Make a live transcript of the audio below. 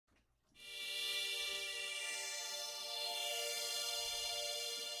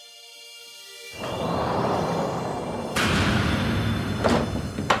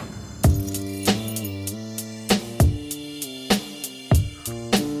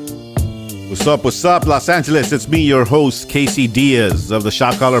What's up, Los Angeles? It's me, your host, Casey Diaz of the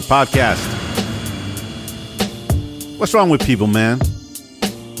Shot Caller Podcast. What's wrong with people, man?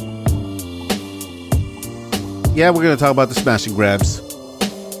 Yeah, we're going to talk about the smash and grabs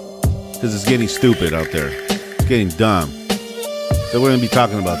because it's getting stupid out there. It's getting dumb. So we're going to be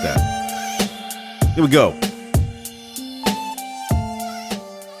talking about that. Here we go.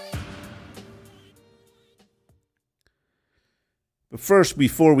 But first,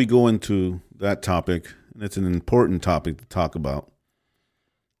 before we go into that topic, and it's an important topic to talk about,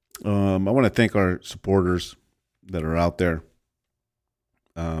 I want to thank our supporters that are out there.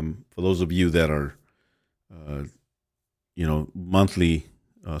 For those of you that are, monthly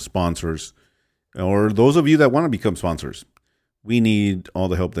sponsors, or those of you that want to become sponsors, we need all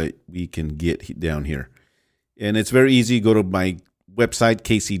the help that we can get down here. And it's very easy. Go to my website,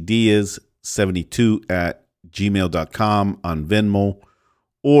 KCDiaz72 at gmail.com on Venmo,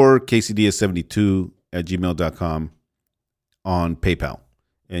 or KCDiaz72 at gmail.com on PayPal.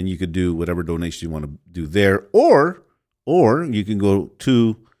 And you could do whatever donation you want to do there, or you can go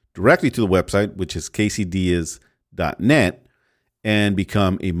directly to the website, which is KCDiaz.net, and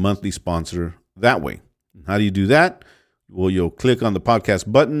become a monthly sponsor that way. How do you do that? Well, you'll click on the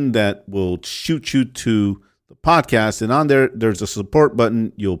podcast button that will shoot you to the podcast, and on there's a support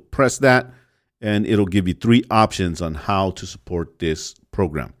button. You'll press that, and it'll give you 3 options on how to support this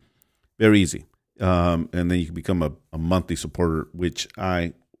program. Very easy. And then you can become a monthly supporter, which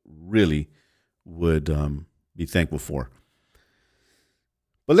I really would be thankful for.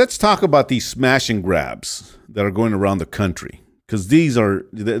 But let's talk about these smash and grabs that are going around the country, because they're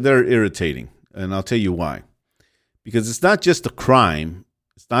irritating, and I'll tell you why. Because it's not just a crime.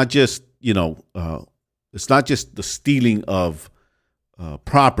 It's not just, it's not just the stealing of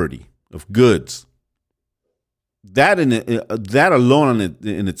property, of goods. That alone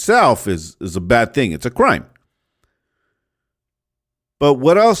in itself is a bad thing. It's a crime. But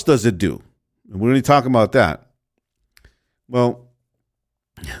what else does it do? And we're going to talk about that. Well,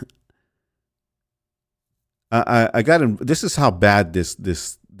 I got him. This is how bad this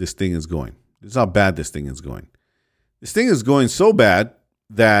thing is going. This is how bad this thing is going. This thing is going so bad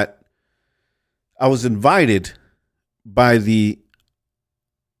that I was invited by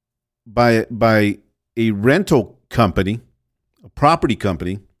a rental company, a property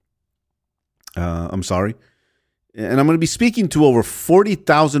company. And I'm going to be speaking to over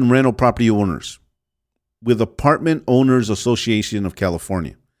 40,000 rental property owners with Apartment Owners Association of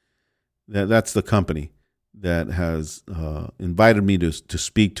California. That's the company that has invited me to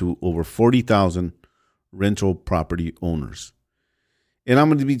speak to over 40,000 rental property owners. And I'm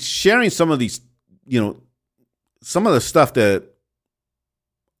going to be sharing some of these, some of the stuff that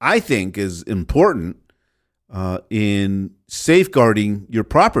I think is important in safeguarding your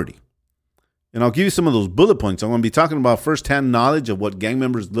property. And I'll give you some of those bullet points. I'm going to be talking about firsthand knowledge of what gang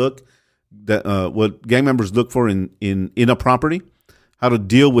members look for in a property, how to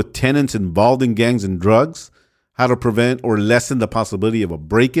deal with tenants involved in gangs and drugs, how to prevent or lessen the possibility of a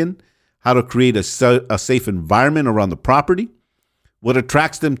break-in, how to create a safe environment around the property, what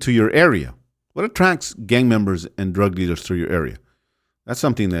attracts them to your area, what attracts gang members and drug dealers to your area. That's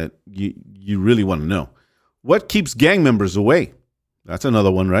something that you really want to know. What keeps gang members away? That's another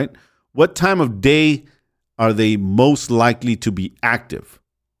one, right? What time of day are they most likely to be active?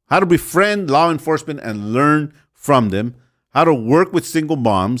 How to befriend law enforcement and learn from them. How to work with single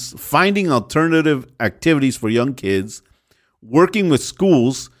moms. Finding alternative activities for young kids. Working with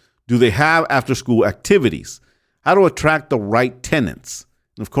schools. Do they have after-school activities? How to attract the right tenants.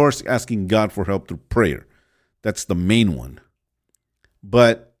 And of course, asking God for help through prayer. That's the main one.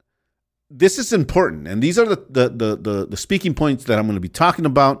 But this is important, and these are the speaking points that I'm going to be talking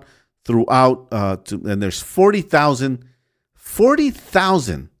about throughout. And there's 40,000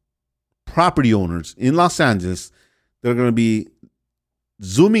 property owners in Los Angeles that are going to be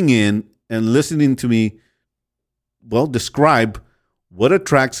zooming in and listening to me, describe what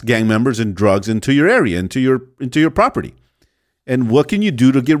attracts gang members and drugs into your area, into your property, and what can you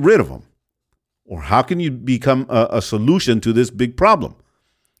do to get rid of them, or how can you become a solution to this big problem.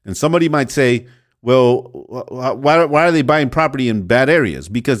 And somebody might say, well, why are they buying property in bad areas?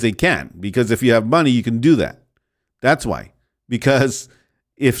 Because they can. Because if you have money, you can do that. That's why. Because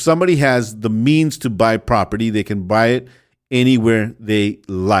if somebody has the means to buy property, they can buy it anywhere they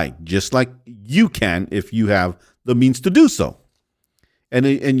like, just like you can if you have the means to do so. And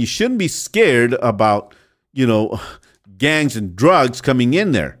you shouldn't be scared about, gangs and drugs coming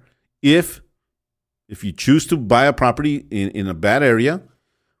in there. If you choose to buy a property in a bad area,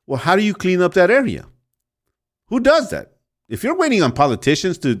 well, how do you clean up that area? Who does that? if you're waiting on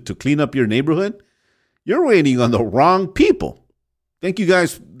politicians to clean up your neighborhood, you're waiting on the wrong people. Thank you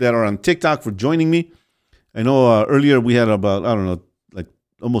guys that are on TikTok for joining me. I know earlier we had about, I don't know, like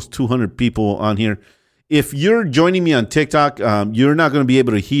almost 200 people on here. If you're joining me on TikTok, you're not going to be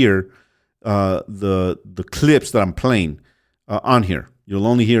able to hear the clips that I'm playing on here. You'll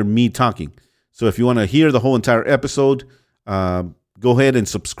only hear me talking. So if you want to hear the whole entire episode, go ahead and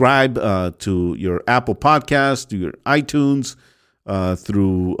subscribe to your Apple Podcast, to your iTunes,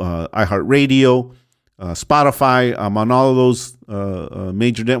 through iHeartRadio, Spotify. I'm on all of those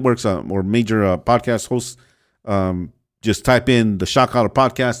major networks or major podcast hosts. Just type in the Shot Caller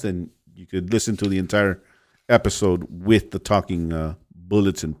Podcast and you could listen to the entire episode with the talking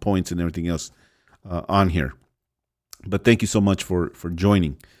bullets and points and everything else on here. But thank you so much for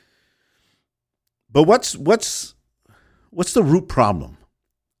joining. But what's the root problem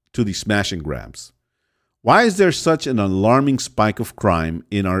to these smash and grabs? Why is there such an alarming spike of crime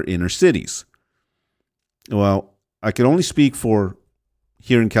in our inner cities? Well, I can only speak for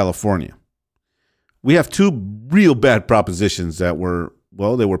here in California. We have two real bad propositions that were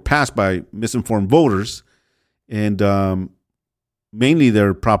passed by misinformed voters, and mainly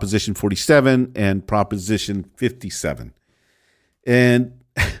they're Proposition 47 and Proposition 57. And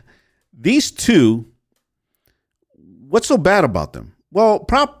these two, what's so bad about them? Well,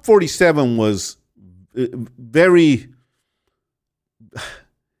 Prop 47 was very,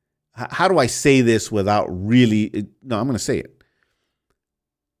 how do I say this without really, no, I'm going to say it.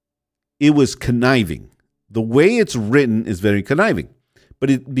 It was conniving. The way it's written is very conniving,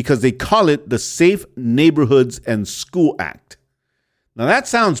 because they call it the Safe Neighborhoods and School Act. Now that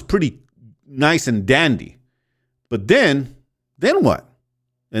sounds pretty nice and dandy, but then what?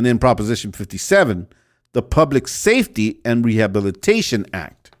 And then Proposition 57, the Public Safety and Rehabilitation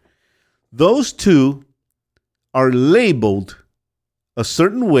Act. Those two are labeled a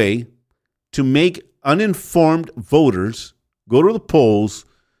certain way to make uninformed voters go to the polls,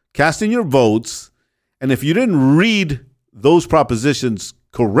 cast in your votes, and if you didn't read those propositions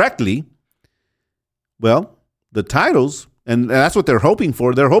correctly, well, the titles, and that's what they're hoping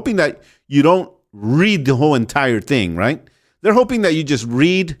for. They're hoping that you don't read the whole entire thing, right? They're hoping that you just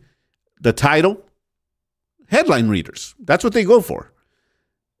read the title. Headline readers. That's what they go for.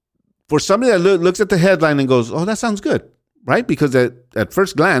 For somebody that looks at the headline and goes, oh, that sounds good, right? Because at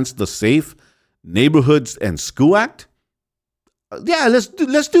first glance, the Safe Neighborhoods and School Act, yeah,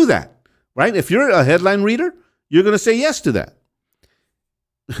 let's do that, right? If you're a headline reader, you're going to say yes to that.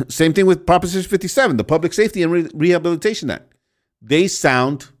 Same thing with Proposition 57, the Public Safety and Rehabilitation Act. They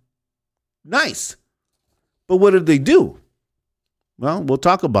sound nice. But what did they do? Well, we'll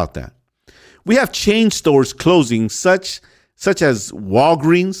talk about that. We have chain stores closing, such as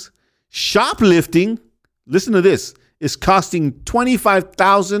Walgreens. Shoplifting, listen to this, is costing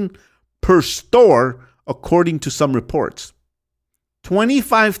 $25,000 per store, according to some reports.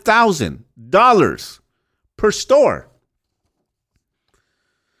 $25,000 per store.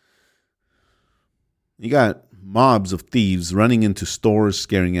 You got mobs of thieves running into stores,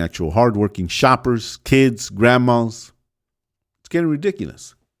 scaring actual hardworking shoppers, kids, grandmas. It's getting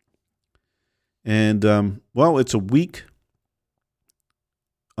ridiculous. And, it's a weak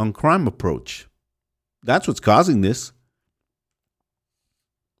on crime approach. That's what's causing this.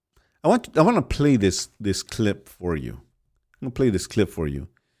 I want to play this clip for you. I'm going to play this clip for you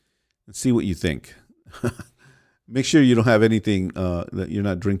and see what you think. Make sure you don't have anything, that you're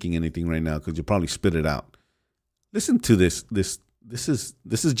not drinking anything right now, because you'll probably spit it out. Listen to this. This is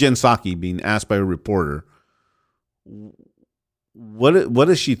Jen Psaki being asked by a reporter. What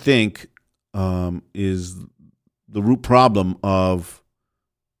does she think is the root problem of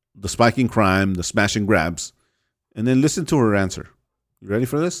the spiking crime, the smash and grabs? And then listen to her answer. You ready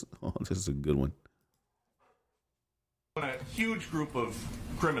for this? Oh, this is a good one. When a huge group of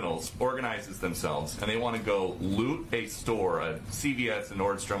criminals organizes themselves and they want to go loot a store, a CVS, a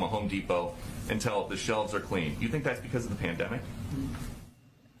Nordstrom, a Home Depot, until the shelves are clean, you think that's because of the pandemic?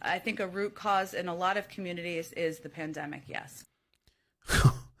 I think a root cause in a lot of communities is the pandemic, yes.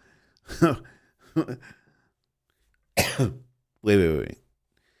 Wait.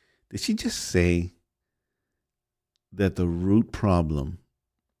 Did she just say that the root problem,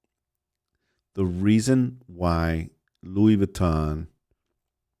 the reason why Louis Vuitton,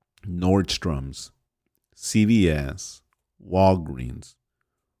 Nordstrom's, CVS, Walgreens,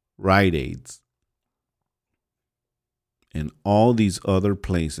 Rite Aids, and all these other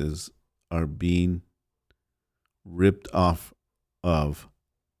places are being ripped off of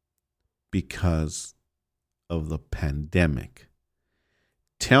because of the pandemic?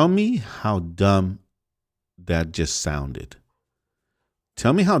 Tell me how dumb that just sounded.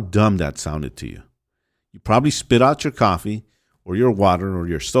 Tell me how dumb that sounded to you. You probably spit out your coffee or your water or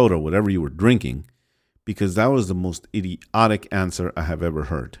your soda, whatever you were drinking, because that was the most idiotic answer I have ever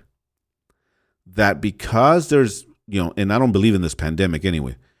heard. That because there's, and I don't believe in this pandemic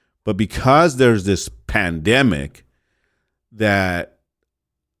anyway, but because there's this pandemic, that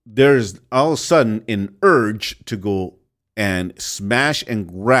there's all of a sudden an urge to go and smash and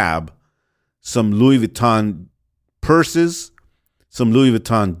grab some Louis Vuitton purses, some Louis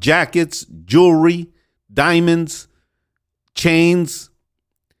Vuitton jackets, jewelry, diamonds, chains.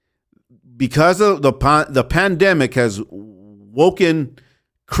 Because of the pandemic has woken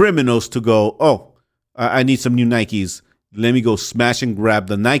criminals to go, oh, I need some new Nikes. Let me go smash and grab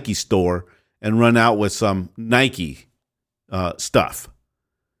the Nike store and run out with some Nike stuff.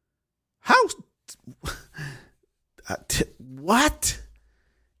 How? What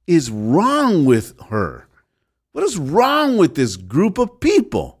is wrong with her? What is wrong with this group of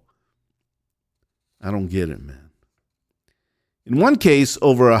people? I don't get it, man. In one case,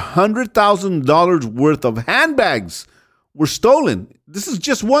 over $100,000 worth of handbags were stolen. This is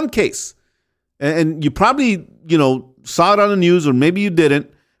just one case. And you probably, saw it on the news, or maybe you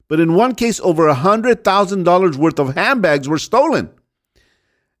didn't. But in one case, over $100,000 worth of handbags were stolen.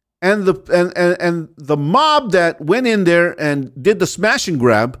 And the mob that went in there and did the smash and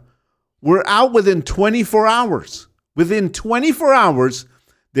grab were out within 24 hours. Within 24 hours,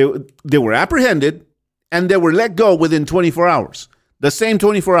 they were apprehended and they were let go within 24 hours. The same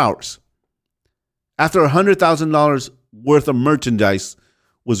 24 hours. After $100,000 worth of merchandise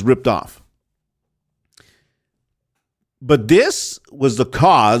was ripped off. But this was the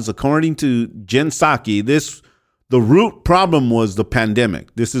cause, according to Jen Psaki, the root problem was the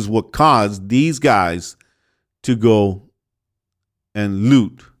pandemic. This is what caused these guys to go and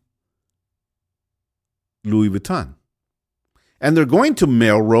loot Louis Vuitton. And they're going to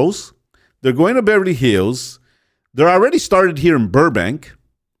Melrose. They're going to Beverly Hills. They're already started here in Burbank.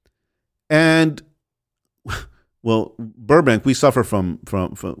 And, well, Burbank, we suffer from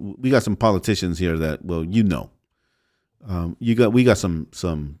we got some politicians here that, well, we got some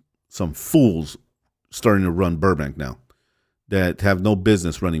fools starting to run Burbank now that have no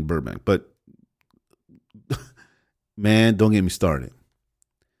business running Burbank. But, man, don't get me started.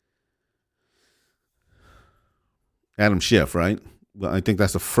 Adam Schiff, right? Well, I think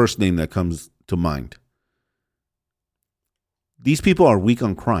that's the first name that comes to mind. These people are weak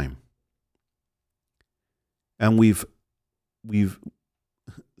on crime. And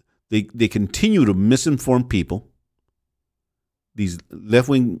they continue to misinform people. These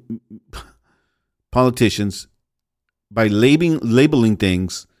left-wing politicians, by labeling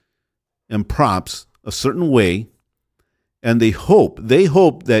things and props a certain way, and they hope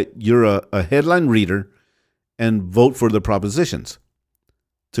that you're a headline reader and vote for the propositions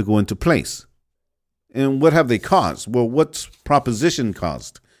to go into place. And what have they caused? Well, what's proposition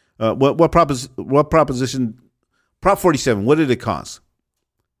caused? What proposition? Prop 47. What did it cause?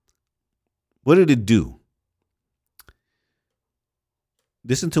 What did it do?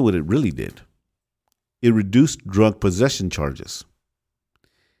 Listen to what it really did. It reduced drug possession charges.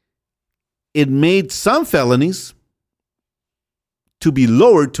 It made some felonies to be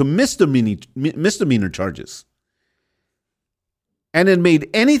lowered to misdemeanor charges. And it made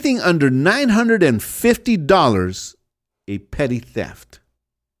anything under $950 a petty theft.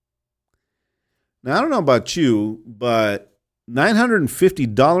 Now, I don't know about you, but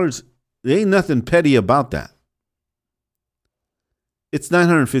 $950, there ain't nothing petty about that. It's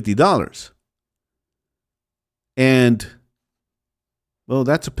 $950. And, well,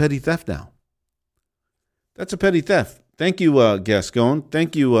 that's a petty theft now. That's a petty theft. Thank you, Gascon.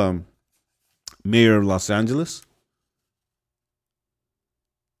 Thank you, Mayor of Los Angeles.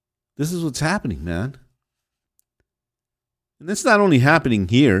 This is what's happening, man. And it's not only happening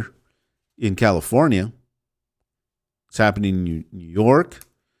here in California. It's happening in New York,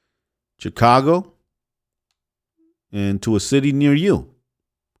 Chicago, and to a city near you,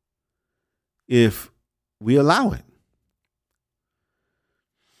 if we allow it.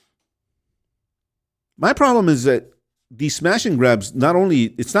 My problem is that these smash and grabs,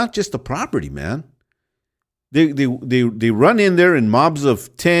 it's not just the property, man. They run in there in mobs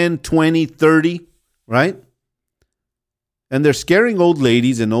of 10, 20, 30, right? And they're scaring old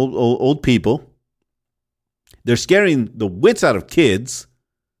ladies and old people. They're scaring the wits out of kids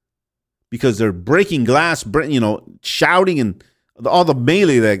because they're breaking glass, shouting, and all the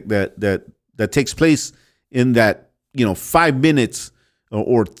melee that takes place in that 5 minutes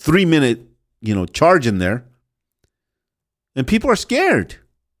or 3 minute charge in there. And people are scared.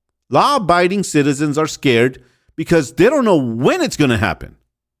 Law-abiding citizens are scared because they don't know when it's going to happen.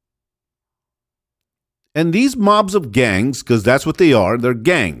 And these mobs of gangs, because that's what they are, they're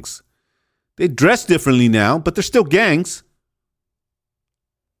gangs. They dress differently now, but they're still gangs.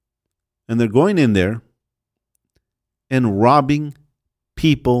 And they're going in there and robbing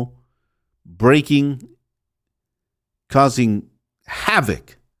people, breaking, causing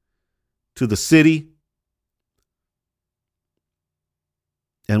havoc to the city.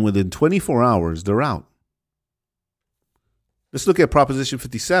 And within 24 hours, they're out. Let's look at Proposition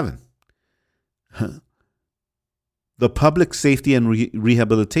 57. The Public Safety and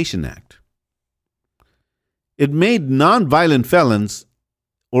Rehabilitation Act. It made nonviolent felons,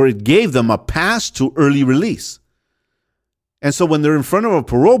 or it gave them a pass to early release. And so when they're in front of a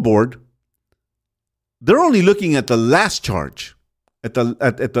parole board, they're only looking at the last charge, at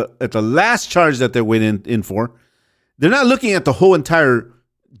the last charge that they went in for. They're not looking at the whole entire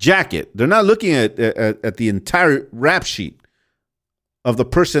jacket. They're not looking at the entire rap sheet of the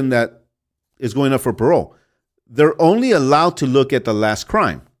person that is going up for parole. They're only allowed to look at the last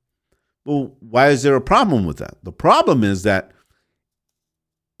crime. Well, why is there a problem with that? The problem is that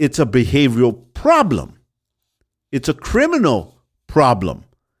it's a behavioral problem. It's a criminal problem.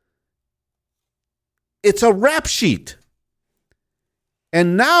 It's a rap sheet.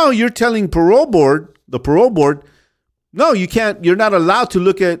 And now you're telling the parole board, no, you can't, you're not allowed to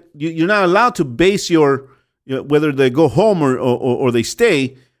look at, you're not allowed to base your, whether they go home or they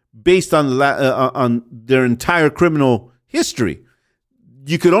stay based on their entire criminal history.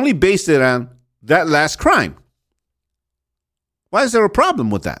 You could only base it on that last crime. Why is there a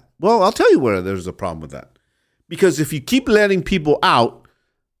problem with that? Well, I'll tell you where there's a problem with that. Because if you keep letting people out,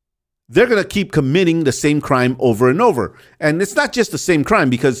 they're going to keep committing the same crime over and over. And it's not just the same crime,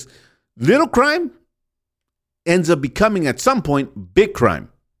 because little crime ends up becoming at some point big crime.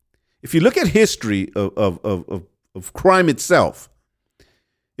 If you look at history of crime itself,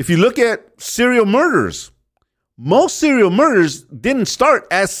 if you look at serial murders, most serial murders didn't start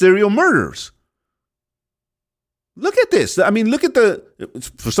as serial murders. Look at this. I mean, look at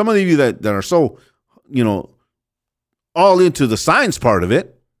for some of you that are so, all into the science part of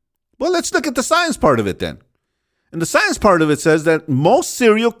it. Well, let's look at the science part of it then. And the science part of it says that most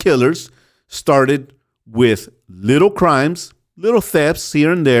serial killers started with little crimes, little thefts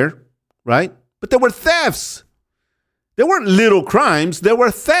here and there, right? But they were thefts. They weren't little crimes. They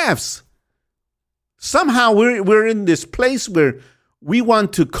were thefts. Somehow we're in this place where we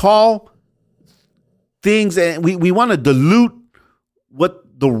want to call things, and we want to dilute what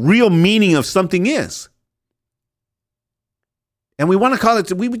the real meaning of something is. And we want to call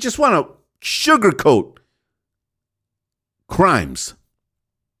it, we just want to sugarcoat crimes.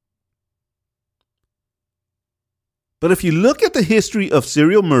 But if you look at the history of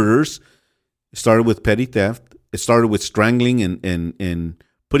serial murders, it started with petty theft. It started with strangling and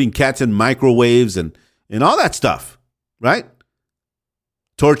putting cats in microwaves and all that stuff, right?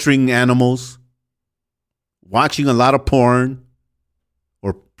 Torturing animals, watching a lot of porn,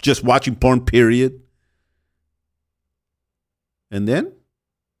 or just watching porn, period. And then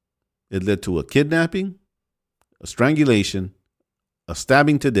it led to a kidnapping, a strangulation, a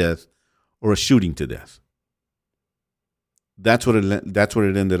stabbing to death, or a shooting to death. That's what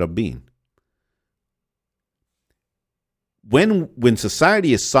it ended up being. When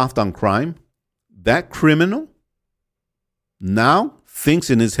society is soft on crime, that criminal now thinks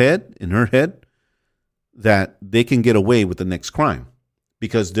in her head, that they can get away with the next crime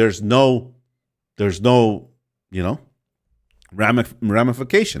because there's no,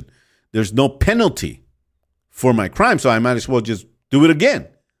 ramification. There's no penalty for my crime, so I might as well just do it again.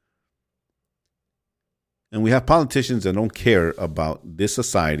 And we have politicians that don't care about this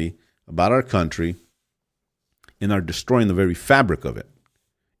society, about our country, and are destroying the very fabric of it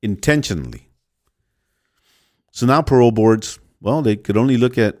intentionally. So now parole boards, well, they could only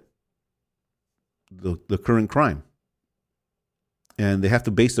look at the current crime. And they have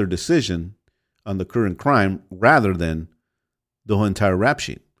to base their decision on the current crime rather than the whole entire rap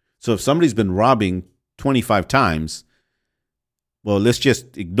sheet. So if somebody's been robbing 25 times, well, let's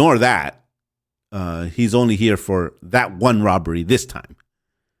just ignore that. He's only here for that one robbery this time.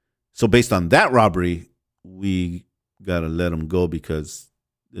 So based on that robbery, we got to let him go because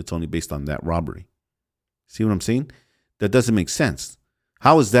it's only based on that robbery. See what I'm saying? That doesn't make sense.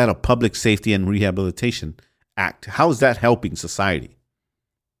 How is that a public safety and rehabilitation act? How is that helping society?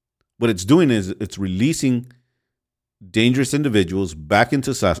 What it's doing is it's releasing dangerous individuals back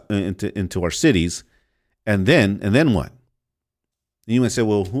into our cities, and then what? And you might say,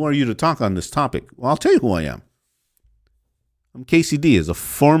 well, who are you to talk on this topic? Well, I'll tell you who I am. I'm KCD, as a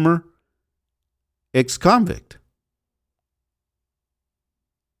former ex-convict.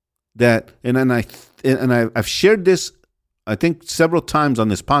 that, I've shared this, I think, several times on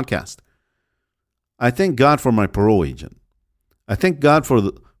this podcast. I thank God for my parole agent. I thank God for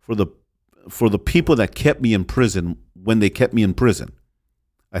the people that kept me in prison when they kept me in prison.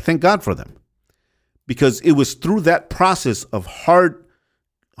 I thank God for them, because it was through that process of hard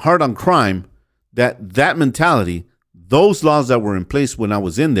on crime that mentality, those laws that were in place when I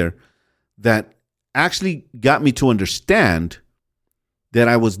was in there, that actually got me to understand that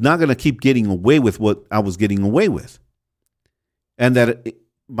I was not going to keep getting away with what I was getting away with, and that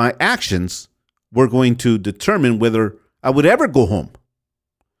my actions were going to determine whether I would ever go home.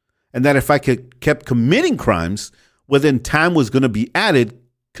 And that if I kept committing crimes, well, then time was going to be added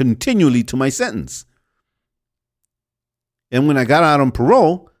continually to my sentence. And when I got out on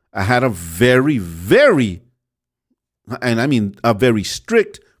parole, I had a very, very, and I mean a very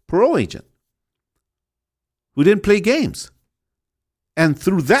strict parole agent who didn't play games. And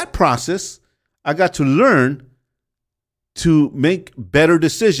through that process, I got to learn to make better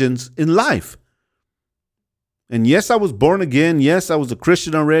decisions in life. And yes, I was born again. Yes, I was a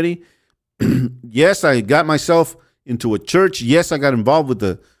Christian already. Yes, I got myself into a church. Yes, I got involved with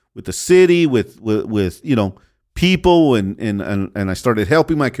the city, with people, and I started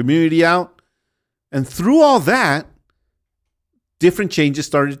helping my community out. And through all that, different changes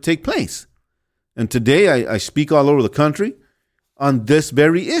started to take place. And today I speak all over the country on this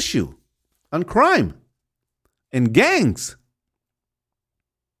very issue, on crime and gangs.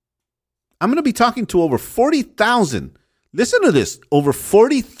 I'm going to be talking to over 40,000, listen to this, over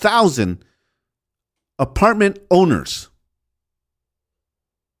 40,000 apartment owners.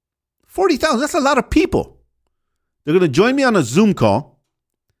 40,000, that's a lot of people. They're going to join me on a Zoom call,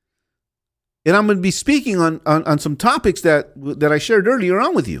 and I'm going to be speaking on some topics that I shared earlier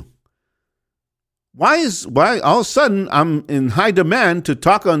on with you. Why all of a sudden I'm in high demand to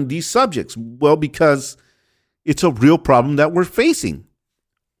talk on these subjects? Well, because it's a real problem that we're facing.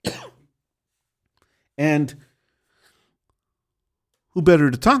 And who better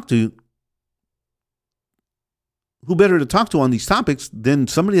to talk to on these topics than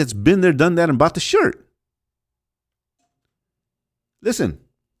somebody that's been there, done that, and bought the shirt? Listen,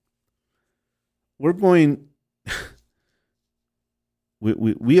 we're going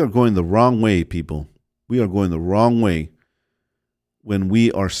we are going the wrong way, people. We are going the wrong way when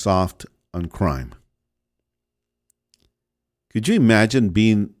we are soft on crime. Could you imagine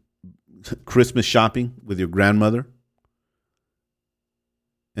being Christmas shopping with your grandmother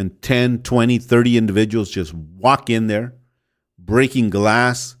and 10, 20, 30 individuals just walk in there, breaking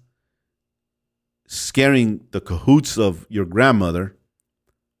glass, scaring the cahoots of your grandmother,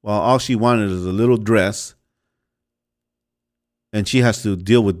 while all she wanted is a little dress, and she has to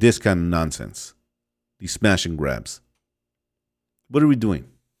deal with this kind of nonsense, these smash and grabs? What are we doing?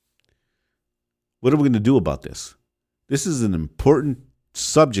 What are we going to do about this? This is an important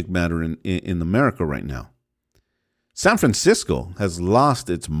subject matter in America right now. San Francisco has lost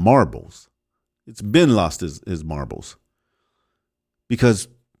its marbles. It's been lost his marbles. Because,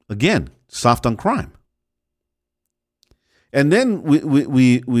 again, soft on crime. And then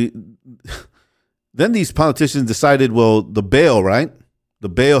then these politicians decided, well, the bail, right? The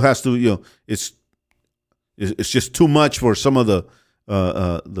bail has to, it's just too much for some of the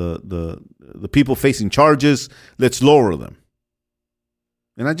people facing charges. Let's lower them.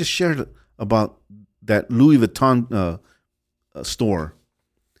 And I just shared about that Louis Vuitton store.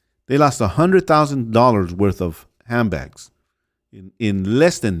 They lost $100,000 worth of handbags. In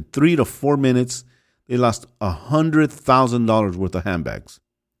less than 3 to 4 minutes, they lost $100,000 worth of handbags.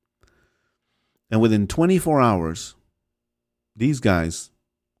 And within 24 hours, these guys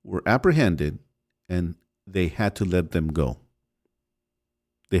were apprehended and they had to let them go.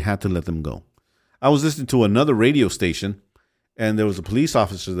 They had to let them go. I was listening to another radio station, and there was a police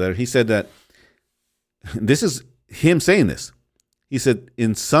officer there. He said that, this is him saying this. He said,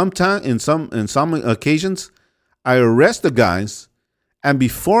 in some occasions, I arrest the guys, and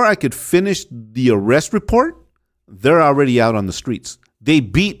before I could finish the arrest report, they're already out on the streets. They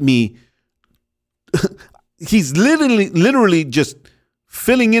beat me. He's literally just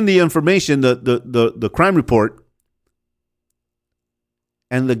filling in the information, the crime report.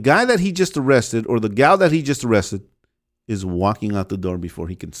 And the guy that he just arrested, or the gal that he just arrested, is walking out the door before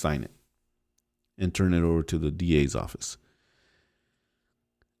he can sign it and turn it over to the DA's office.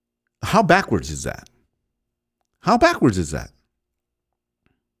 How backwards is that? How backwards is that?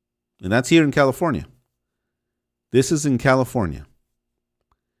 And that's here in California. This is in California.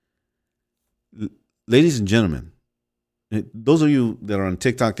 Ladies and gentlemen, those of you that are on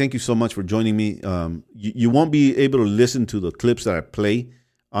TikTok, thank you so much for joining me. You won't be able to listen to the clips that I play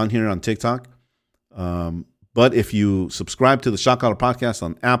on here on TikTok. But if you subscribe to the Shot Caller Podcast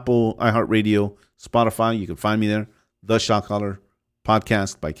on Apple, iHeartRadio, Spotify, you can find me there. The Shot Caller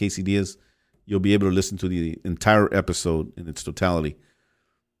Podcast by Casey Diaz. You'll be able to listen to the entire episode in its totality.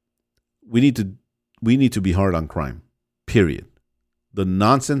 We need to be hard on crime, period. The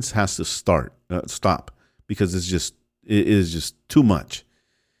nonsense has to stop, because it is just too much.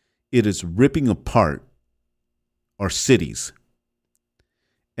 It is ripping apart our cities.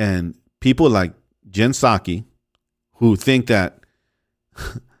 And people like Jen Psaki, who think that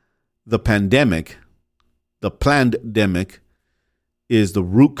the pandemic is the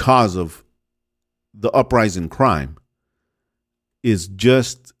root cause of the uprising crime, is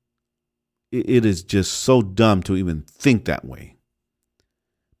just so dumb to even think that way.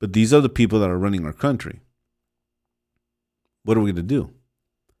 But these are the people that are running our country. What are we going to do?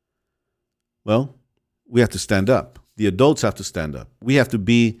 Well, we have to stand up. The adults have to stand up. We have to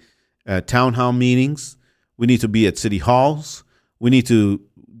be at town hall meetings. We need to be at city halls. We need to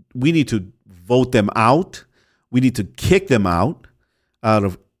vote them out. We need to kick them out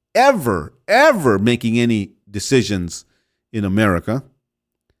of ever making any decisions in America.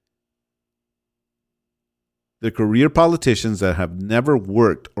 They're career politicians that have never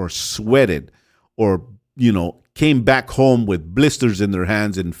worked or sweated or, came back home with blisters in their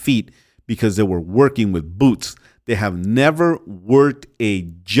hands and feet because they were working with boots. They have never worked a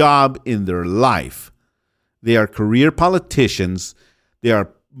job in their life. They are career politicians. They are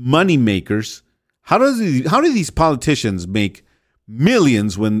money makers. How do these politicians make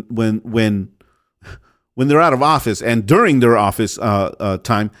millions when they're out of office and during their office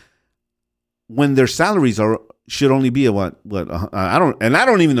time, when their salaries should only be I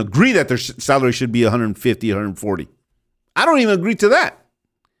don't even agree that their salary should be 150, 140. I don't even agree to that.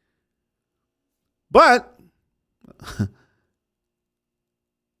 But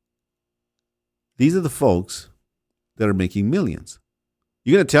these are the folks that are making millions.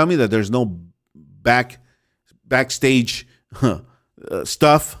 You're going to tell me that there's no backstage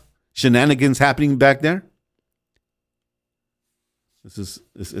stuff, shenanigans happening back there? This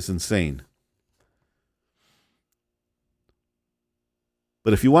is insane.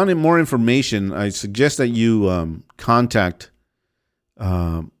 But if you wanted more information, I suggest that you contact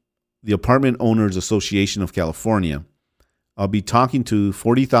the Apartment Owners Association of California. I'll be talking to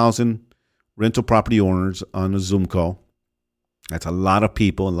 40,000 rental property owners on a Zoom call. That's a lot of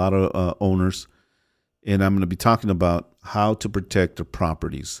people, a lot of owners. And I'm going to be talking about how to protect their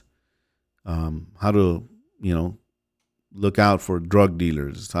properties, how to, look out for drug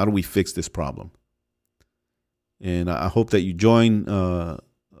dealers. How do we fix this problem? And I hope that you join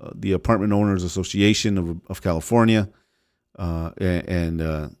the Apartment Owners Association of California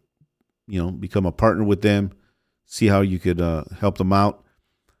and become a partner with them. See how you could help them out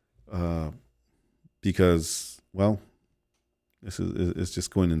because, this is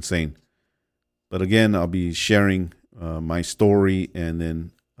just going insane. But again, I'll be sharing my story and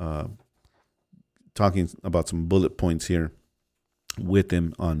then talking about some bullet points here with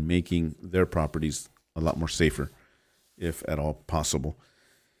them on making their properties a lot more safer, if at all possible.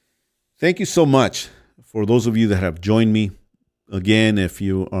 Thank you so much for those of you that have joined me. Again, if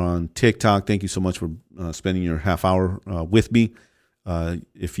you are on TikTok, thank you so much for spending your half hour with me.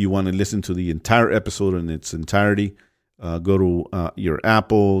 If you want to listen to the entire episode in its entirety, go to your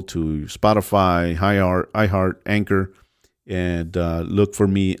Apple, to Spotify, iHeart, Anchor, and look for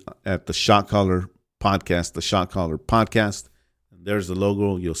me at the Shot Caller Podcast, the Shot Caller Podcast. There's the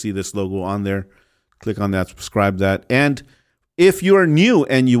logo. You'll see this logo on there. Click on that, subscribe that. And if you are new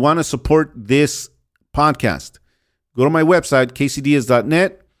and you want to support this podcast, go to my website,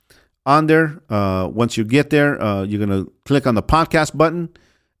 caseydiaz.net. On there, once you get there, you're going to click on the podcast button.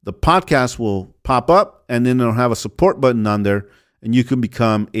 The podcast will pop up, and then it'll have a support button on there, and you can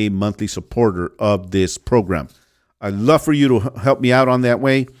become a monthly supporter of this program. I'd love for you to help me out on that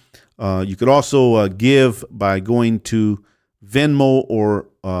way. You could also give by going to Venmo or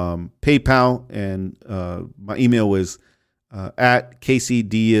PayPal, and my email is at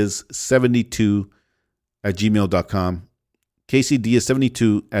kcdiaz72@gmail.com.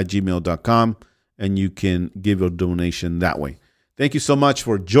 kcdiaz72@gmail.com, and you can give a donation that way. Thank you so much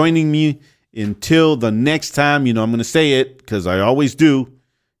for joining me. Until the next time, I'm going to say it because I always do.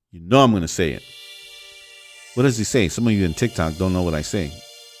 I'm going to say it. What does he say? Some of you in TikTok don't know what I say.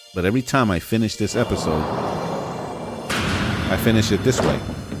 But every time I finish this episode, I finish it this way.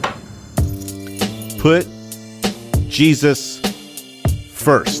 Put Jesus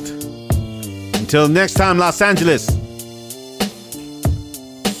first. Until next time, Los Angeles.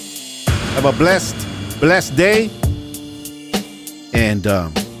 Have a blessed day. And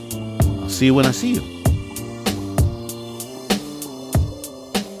see you when I see you.